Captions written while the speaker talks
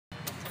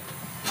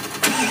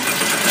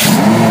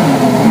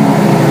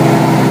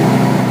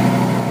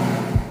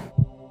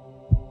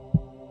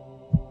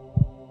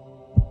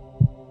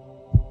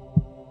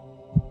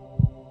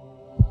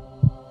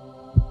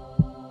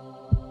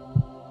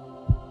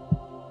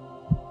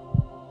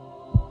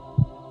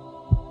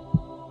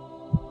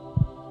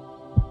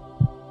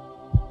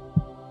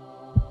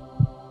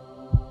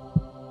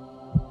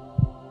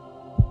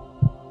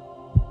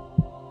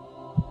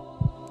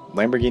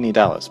Lamborghini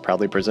Dallas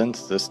proudly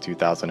presents this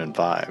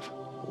 2005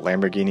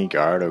 Lamborghini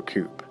Gallardo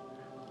Coupe,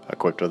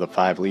 equipped with a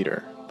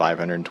 5-liter,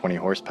 520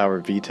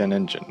 horsepower V10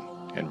 engine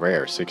and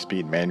rare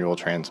 6-speed manual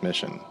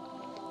transmission.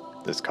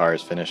 This car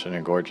is finished in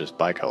a gorgeous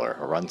bicolor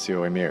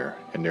Arancio Ymir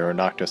and Nero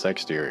Noctis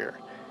exterior,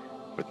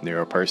 with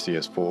Nero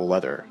Perseus full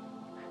leather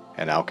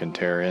and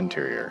Alcantara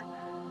interior,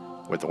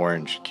 with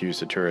orange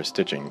Q-Citura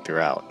stitching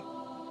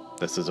throughout.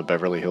 This is a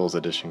Beverly Hills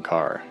Edition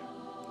car.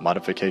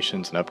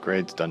 Modifications and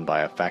upgrades done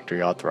by a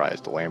factory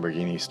authorized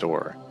Lamborghini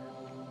store.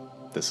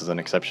 This is an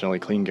exceptionally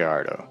clean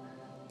Gallardo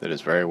that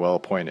is very well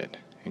appointed,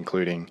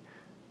 including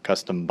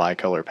custom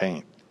bicolor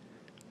paint,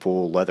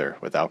 full leather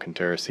with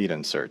Alcantara seat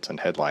inserts and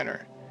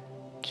headliner,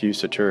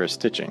 Q-Citura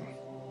stitching,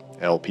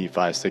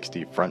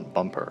 LT0510 front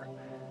bumper,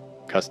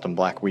 custom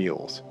black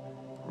wheels,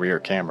 rear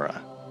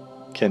camera,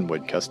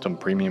 Kenwood custom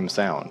premium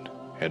sound,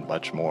 and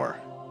much more.